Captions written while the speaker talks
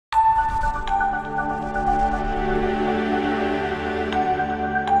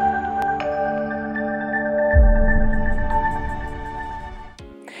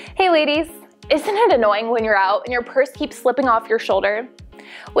ladies! Isn't it annoying when you're out and your purse keeps slipping off your shoulder?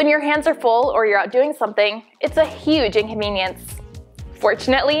 When your hands are full or you're out doing something, it's a huge inconvenience.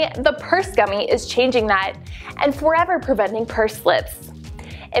 Fortunately, the purse gummy is changing that and forever preventing purse slips.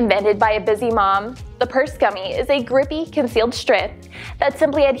 Invented by a busy mom, the purse gummy is a grippy, concealed strip that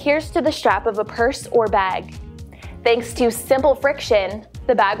simply adheres to the strap of a purse or bag. Thanks to simple friction,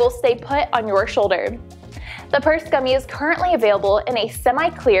 the bag will stay put on your shoulder. The purse gummy is currently available in a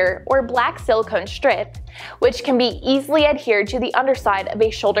semi-clear or black silicone strip, which can be easily adhered to the underside of a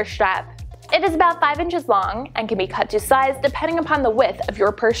shoulder strap. It is about 5 inches long and can be cut to size depending upon the width of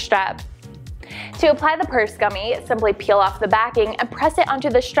your purse strap. To apply the purse gummy, simply peel off the backing and press it onto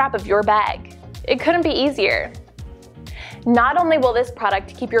the strap of your bag. It couldn't be easier. Not only will this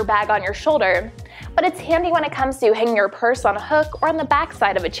product keep your bag on your shoulder, but it's handy when it comes to hanging your purse on a hook or on the back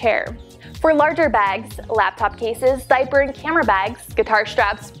side of a chair. For larger bags, laptop cases, diaper and camera bags, guitar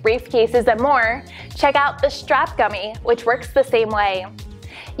straps, briefcases, and more, check out the strap gummy, which works the same way.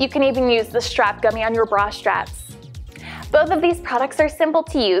 You can even use the strap gummy on your bra straps. Both of these products are simple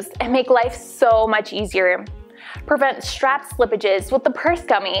to use and make life so much easier. Prevent strap slippages with the purse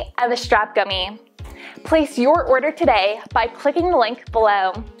gummy and the strap gummy. Place your order today by clicking the link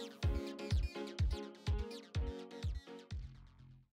below.